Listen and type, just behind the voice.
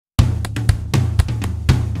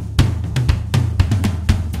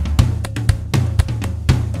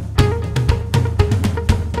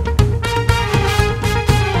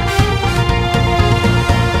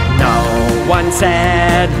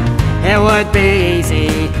would be easy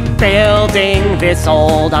building this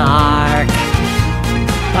old ark.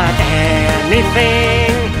 But anything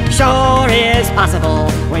sure is possible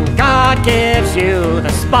when God gives you the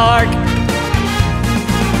spark.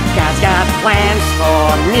 God's got plans for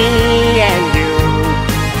me and you,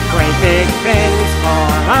 great big things for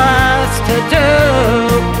us to do.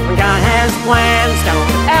 When God has plans, don't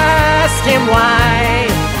ask him why.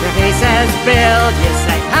 If he says build, you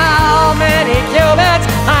say how many cubits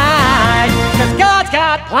high? 'Cause God's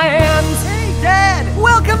got plans. Hey, Dad!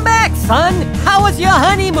 Welcome back, son. How was your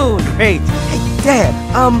honeymoon? Great. Hey, Dad,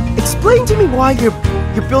 explain to me why you're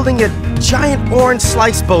building a giant orange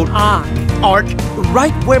slice boat ark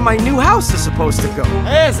right where my new house is supposed to go.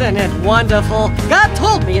 Isn't it wonderful? God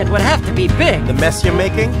told me it would have to be big. The mess you're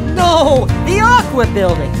making? No, the ark we're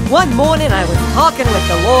building. One morning I was talking with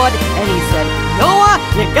the Lord and he said, Noah,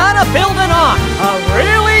 you gotta build an ark, a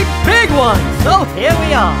really big one. So here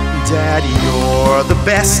we are. Dad, you're the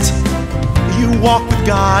best. You walk with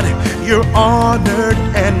God, you're honored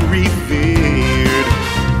and revered.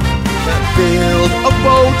 Build a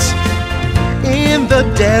boat in the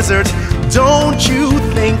desert, don't you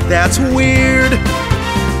think that's weird?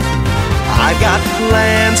 I got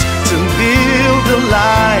plans to build a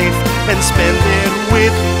life and spend it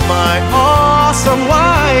with my awesome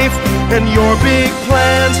wife. And your big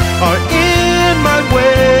plans are in my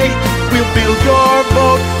way. We'll build your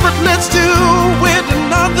boat, but let's do it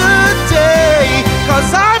another day.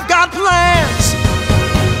 'Cause I've got plans.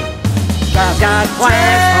 God's got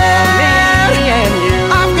plans for me and you.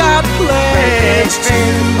 I've got plans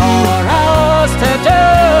for us to do.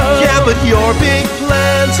 Yeah, but your big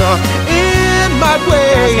plans are in my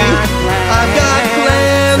way. I've got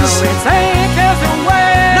plans.